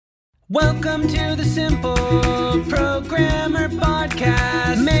Welcome to the Simple Programmer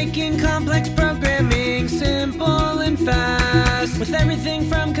Podcast, making complex programming simple and fast, with everything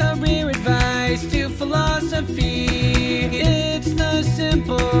from career advice to philosophy. It's the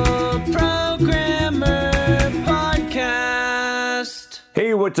Simple Programmer Podcast.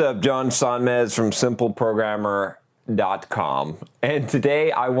 Hey, what's up? John Sonmez from simpleprogrammer.com. And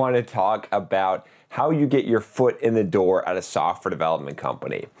today I want to talk about how you get your foot in the door at a software development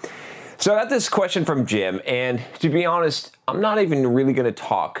company. So I got this question from Jim, and to be honest, I'm not even really going to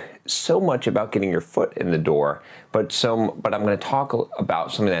talk so much about getting your foot in the door, but I'm going to talk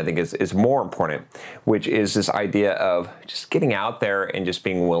about something that I think is more important, which is this idea of just getting out there and just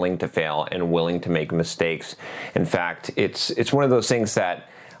being willing to fail and willing to make mistakes. In fact, it's one of those things that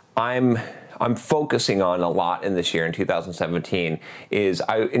I'm focusing on a lot in this year in 2017 is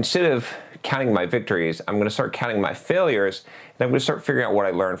instead of counting my victories, I'm going to start counting my failures, and I'm going to start figuring out what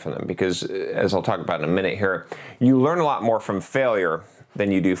I learned from them, because as I'll talk about in a minute here, you learn a lot more from failure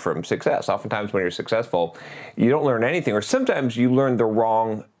than you do from success. Oftentimes when you're successful, you don't learn anything, or sometimes you learn the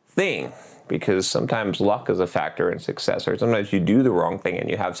wrong thing, because sometimes luck is a factor in success, or sometimes you do the wrong thing and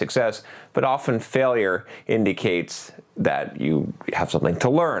you have success, but often failure indicates that you have something to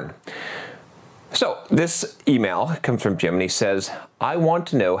learn. So this email comes from Jim, and he says, I want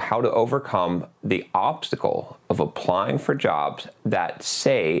to know how to overcome the obstacle of applying for jobs that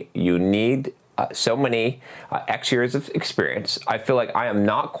say you need so many X years of experience. I feel like I am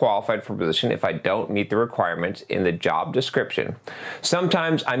not qualified for a position if I don't meet the requirements in the job description.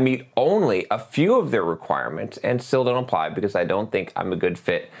 Sometimes I meet only a few of their requirements and still don't apply because I don't think I'm a good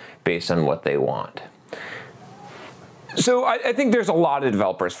fit based on what they want. So I think there's a lot of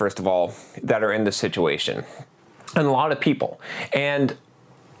developers, first of all, that are in this situation, and a lot of people. And,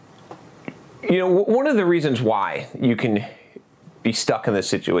 you know, one of the reasons why you can be stuck in this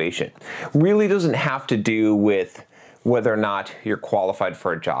situation really doesn't have to do with whether or not you're qualified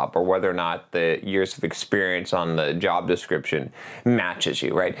for a job or whether or not the years of experience on the job description matches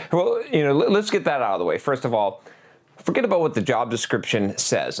you, right? Well, you know, let's get that out of the way. First of all, forget about what the job description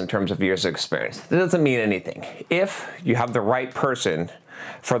says in terms of years of experience. That doesn't mean anything. If you have the right person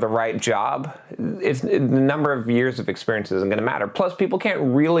for the right job, the number of years of experience isn't going to matter. Plus, people can't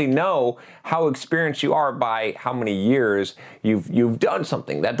really know how experienced you are by how many years you've done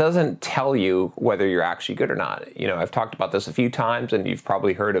something. That doesn't tell you whether you're actually good or not. You know, I've talked about this a few times, and you've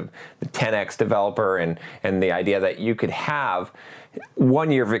probably heard of the 10x developer and the idea that you could have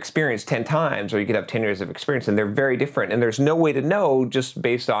 1 year of experience 10 times, or you could have 10 years of experience, and they're very different. And there's no way to know just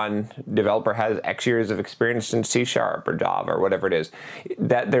based on developer has X years of experience in C# or Java or whatever it is.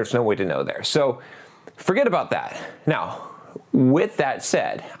 That there's no way to know there. So forget about that. Now, with that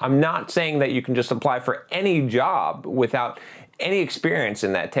said, I'm not saying that you can just apply for any job without any experience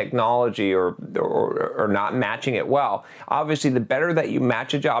in that technology or not matching it well. Obviously, the better that you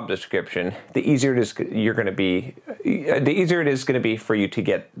match a job description, the easier it is going to be for you to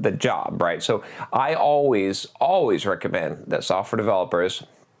get the job, right? So I always recommend that software developers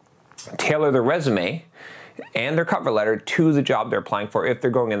tailor their resume and their cover letter to the job they're applying for if they're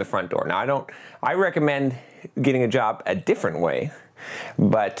going in the front door. Now, I recommend getting a job a different way,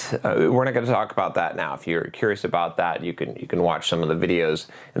 but we're not going to talk about that now. If you're curious about that, you can watch some of the videos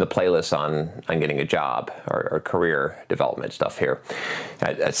in the playlist on getting a job or career development stuff here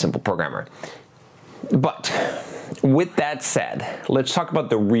at Simple Programmer. But with that said, let's talk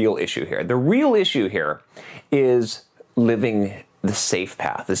about the real issue here. The real issue here is living the safe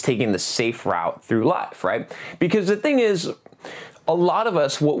path, is taking the safe route through life, right? Because the thing is, a lot of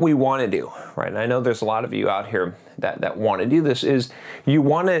us, what we want to do, right? And I know there's a lot of you out here that want to do this, is you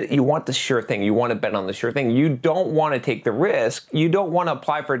want the sure thing. You want to bet on the sure thing. You don't want to take the risk. You don't want to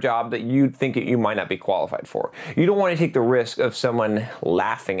apply for a job that you think you might not be qualified for. You don't want to take the risk of someone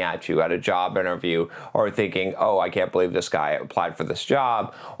laughing at you at a job interview, or thinking, oh, I can't believe this guy applied for this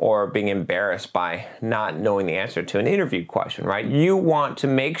job, or being embarrassed by not knowing the answer to an interview question, right? You want to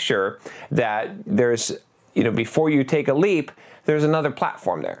make sure that there's, you know, before you take a leap, there's another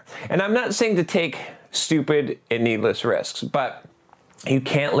platform there. And I'm not saying to take stupid and needless risks, but you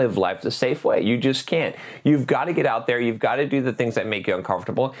can't live life the safe way. You just can't. You've got to get out there. You've got to do the things that make you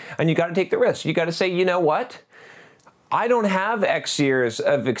uncomfortable, and you got to take the risk. You got to say, you know what? I don't have X years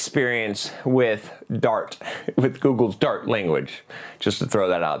of experience with Dart, with Google's Dart language. Just to throw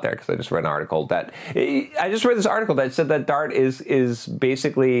that out there, because I just read an article that, I just read this article that said that Dart is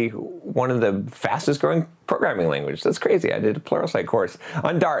basically one of the fastest growing programming languages. That's crazy. I did a Pluralsight course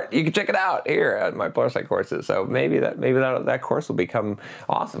on Dart. You can check it out here at my Pluralsight courses. So maybe that course will become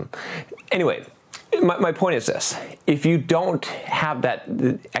awesome. Anyway, my point is this: if you don't have that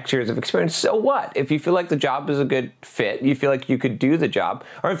X years of experience, so what? If you feel like the job is a good fit, you feel like you could do the job,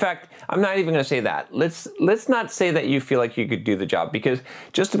 or in fact, I'm not even going to say that. Let's not say that you feel like you could do the job, because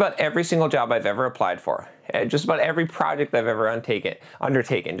just about every single job I've ever applied for, just about every project I've ever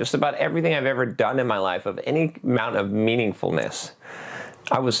undertaken, just about everything I've ever done in my life of any amount of meaningfulness,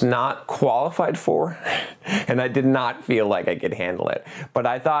 I was not qualified for, and I did not feel like I could handle it. But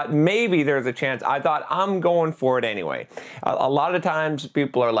I thought maybe there's a chance. I thought I'm going for it anyway. A lot of times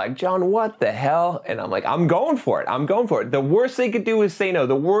people are like, John, what the hell? And I'm like, I'm going for it. I'm going for it. The worst they could do is say no.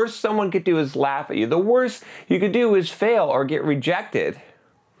 The worst someone could do is laugh at you. The worst you could do is fail or get rejected.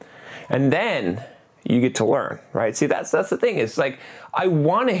 And then you get to learn, right? See, that's the thing. It's like, I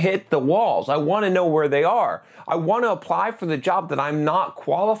want to hit the walls. I want to know where they are. I want to apply for the job that I'm not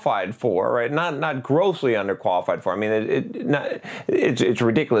qualified for, right? Not grossly underqualified for. I mean, it's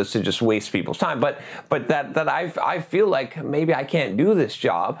ridiculous to just waste people's time. But that I feel like maybe I can't do this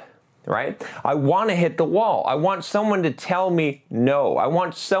job, right? I want to hit the wall. I want someone to tell me no. I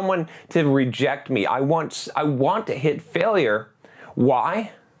want someone to reject me. I want to hit failure.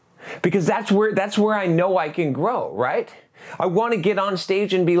 Why? Because that's where I know I can grow, right? I want to get on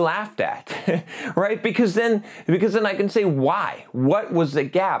stage and be laughed at, right? Because then I can say why. What was the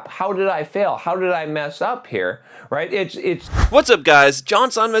gap? How did I fail? How did I mess up here, right? It's What's up, guys? John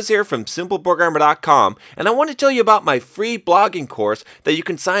Sonmez here from SimpleProgrammer.com, and I want to tell you about my free blogging course that you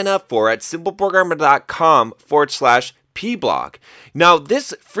can sign up for at SimpleProgrammer.com/pblog. Now,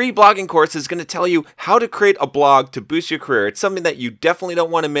 this free blogging course is going to tell you how to create a blog to boost your career. It's something that you definitely don't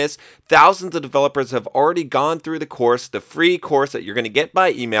want to miss. Thousands of developers have already gone through the course, the free course that you're going to get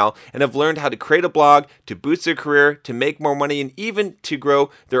by email, and have learned how to create a blog to boost their career, to make more money, and even to grow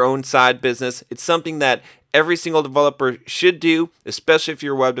their own side business. It's something that every single developer should do, especially if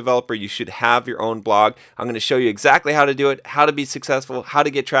you're a web developer. You should have your own blog. I'm going to show you exactly how to do it, how to be successful, how to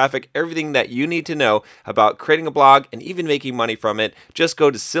get traffic, everything that you need to know about creating a blog and even making money from it. Just go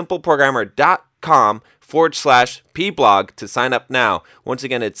to simpleprogrammer.com/pblog to sign up now. Once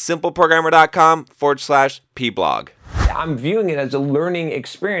again, it's simpleprogrammer.com/pblog. I'm viewing it as a learning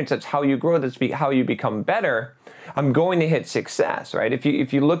experience. That's how you grow. That's how you become better. I'm going to hit success, right? If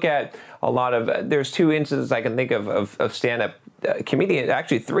you look at a lot of, there's two instances I can think of stand-up comedians,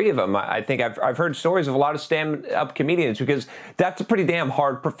 actually three of them. I think I've heard stories of a lot of stand-up comedians, because that's a pretty damn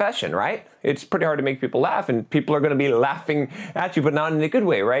hard profession, right? It's pretty hard to make people laugh, and people are going to be laughing at you, but not in a good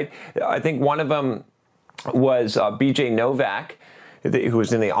way, right? I think one of them was BJ Novak, who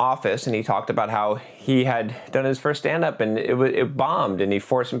was in The Office, and he talked about how he had done his first stand-up and it bombed, and he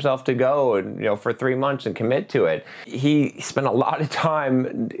forced himself to go and for 3 months and commit to it. He spent a lot of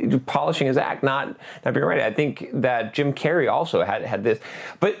time polishing his act, not being ready. I think that Jim Carrey also had this.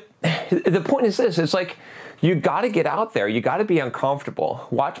 But the point is this: it's like, you got to get out there. You got to be uncomfortable.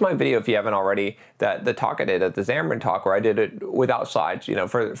 Watch my video if you haven't already. The talk I did at the Xamarin talk, where I did it without slides,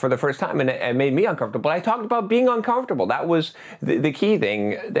 for the first time, and it made me uncomfortable. I talked about being uncomfortable. That was the key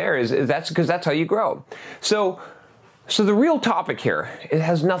thing. There is that's because that's how you grow. So the real topic here, it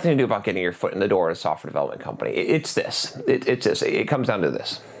has nothing to do about getting your foot in the door at a software development company. It's this. It's this. It comes down to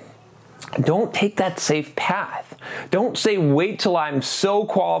this. Don't take that safe path. Don't say, wait till I'm so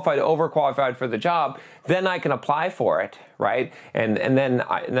qualified, overqualified for the job, then I can apply for it, right? And then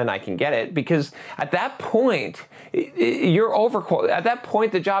I can get it, because at that point, you're overqualified. At that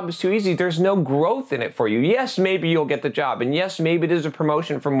point, the job is too easy. There's no growth in it for you. Yes, maybe you'll get the job, and yes, maybe it is a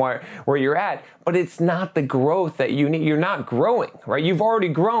promotion from where you're at, but it's not the growth that you need. You're not growing, right? You've already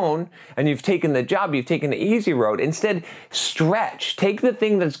grown, and you've taken the job. You've taken the easy road. Instead, stretch. Take the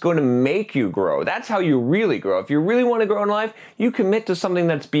thing that's going to make you grow. That's how you really grow. If you really want to grow in life, you commit to something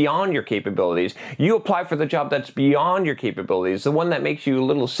that's beyond your capabilities. You apply for the job that's beyond your capabilities, the one that makes you a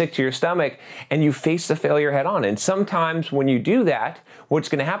little sick to your stomach, and you face the failure head on. And sometimes when you do that, what's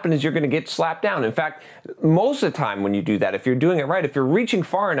going to happen is you're going to get slapped down. In fact, most of the time when you do that, if you're doing it right, if you're reaching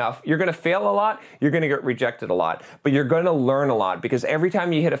far enough, you're going to fail a lot, you're going to get rejected a lot, but you're going to learn a lot, because every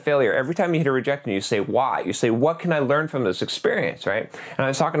time you hit a failure, every time you hit a rejection, you say, why? You say, what can I learn from this experience, right? And I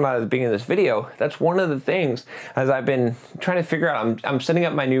was talking about at the beginning of this video, that's one of the things as I've been trying to figure out. I'm setting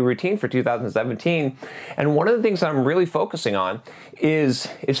up my new routine for 2017, and one of the things I'm really focusing on is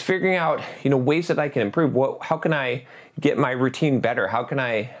figuring out, ways that I can improve. How can I get my routine better? How can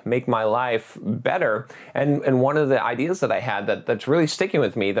I make my life better? And one of the ideas that I had that's really sticking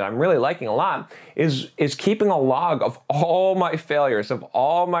with me, that I'm really liking a lot, is keeping a log of all my failures, of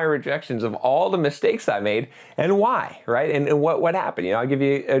all my rejections, of all the mistakes I made, and why, right? And what happened. I'll give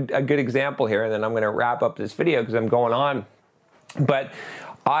you a good example here, and then I'm going to wrap up this video because I'm going on. But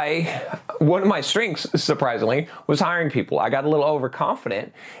one of my strengths, surprisingly, was hiring people. I got a little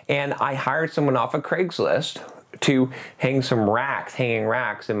overconfident, and I hired someone off of Craigslist to hang some hanging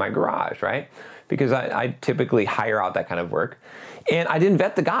racks in my garage, right? Because I typically hire out that kind of work. And I didn't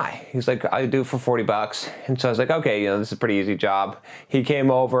vet the guy. He's like, I do it for 40 bucks. And so I was like, okay, this is a pretty easy job. He came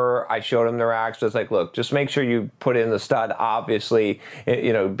over, I showed him the racks. I was like, look, just make sure you put in the stud, obviously,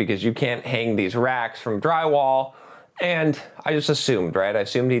 because you can't hang these racks from drywall. And I just assumed, right? I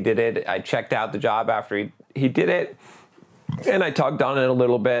assumed he did it. I checked out the job after he did it. And I tugged on it a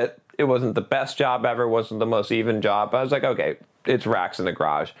little bit. It wasn't the best job ever. It wasn't the most even job. I was like, okay, it's racks in the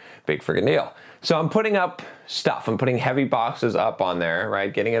garage. Big friggin' deal. So I'm putting up stuff. I'm putting heavy boxes up on there,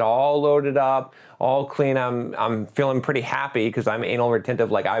 right? Getting it all loaded up, all clean. I'm feeling pretty happy because I'm anal retentive.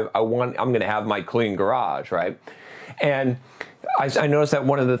 Like I'm gonna have my clean garage, right? And I noticed that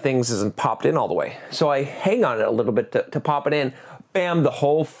one of the things isn't popped in all the way. So I hang on it a little bit to pop it in. Bam, the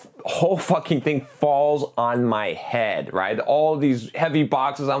whole fucking thing falls on my head, right? All these heavy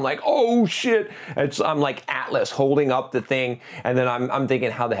boxes, I'm like, oh shit. I'm like Atlas holding up the thing, and then I'm thinking,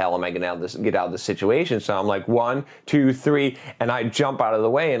 how the hell am I gonna get out of this situation? So I'm like 1, 2, 3, and I jump out of the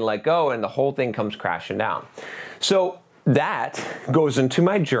way and let go, and the whole thing comes crashing down. So that goes into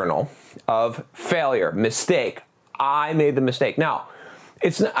my journal of failure, mistake. I made the mistake. Now,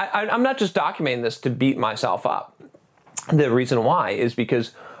 I'm not just documenting this to beat myself up. The reason why is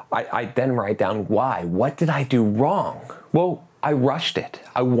because I then write down why. What did I do wrong? Well, I rushed it.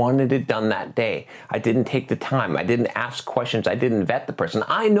 I wanted it done that day. I didn't take the time. I didn't ask questions. I didn't vet the person.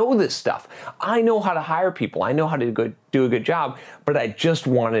 I know this stuff. I know how to hire people. I know how to do a good job, but I just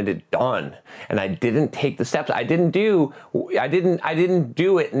wanted it done. And I didn't take the steps. I didn't do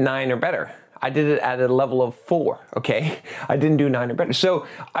it 9 or better. I did it at a level of 4, okay? I didn't do 9 or better. So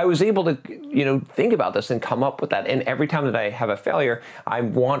I was able to, think about this and come up with that. And every time that I have a failure, I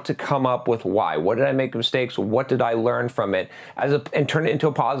want to come up with why. What did I make mistakes? What did I learn from it? And turn it into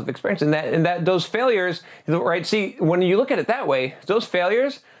a positive experience. And those failures, right? See, when you look at it that way, those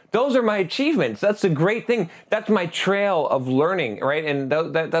failures, those are my achievements. That's the great thing. That's my trail of learning, right? And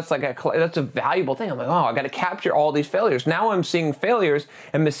that's a valuable thing. I'm like, oh, I got to capture all these failures. Now I'm seeing failures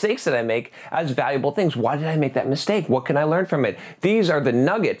and mistakes that I make as valuable things. Why did I make that mistake? What can I learn from it? These are the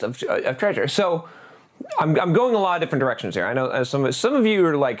nuggets of treasure. So I'm going a lot of different directions here. I know some of you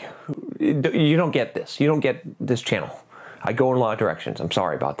are like, you don't get this. You don't get this channel. I go in a lot of directions. I'm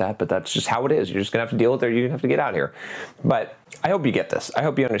sorry about that, but that's just how it is. You're just gonna have to deal with it, or you're gonna have to get out of here. But I hope you get this. I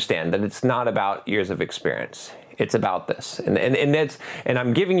hope you understand that it's not about years of experience. It's about this. And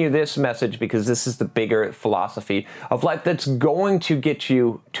I'm giving you this message because this is the bigger philosophy of life that's going to get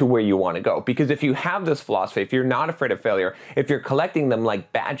you to where you want to go. Because if you have this philosophy, if you're not afraid of failure, if you're collecting them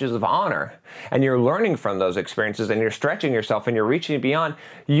like badges of honor, and you're learning from those experiences, and you're stretching yourself, and you're reaching beyond,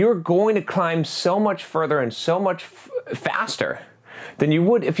 you're going to climb so much further and so much faster than you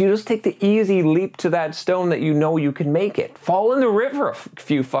would if you just take the easy leap to that stone that you know you can make it. Fall in the river a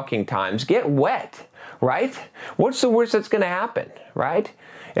few fucking times. Get wet. Right? What's the worst that's going to happen, right?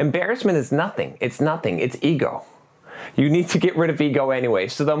 Embarrassment is nothing. It's nothing. It's ego. You need to get rid of ego anyway.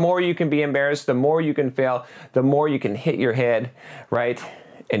 So the more you can be embarrassed, the more you can fail, the more you can hit your head, right?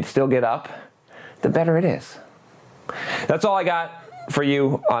 And still get up, the better it is. That's all I got for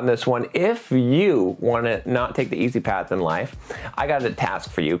you on this one. If you want to not take the easy path in life, I got a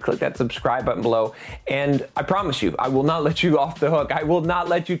task for you. Click that subscribe button below, and I promise you, I will not let you off the hook. I will not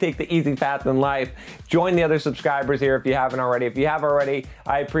let you take the easy path in life. Join the other subscribers here if you haven't already. If you have already,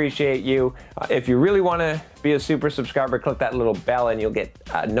 I appreciate you. If you really want to be a super subscriber, click that little bell and you'll get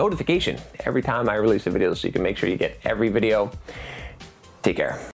a notification every time I release a video, so you can make sure you get every video. Take care.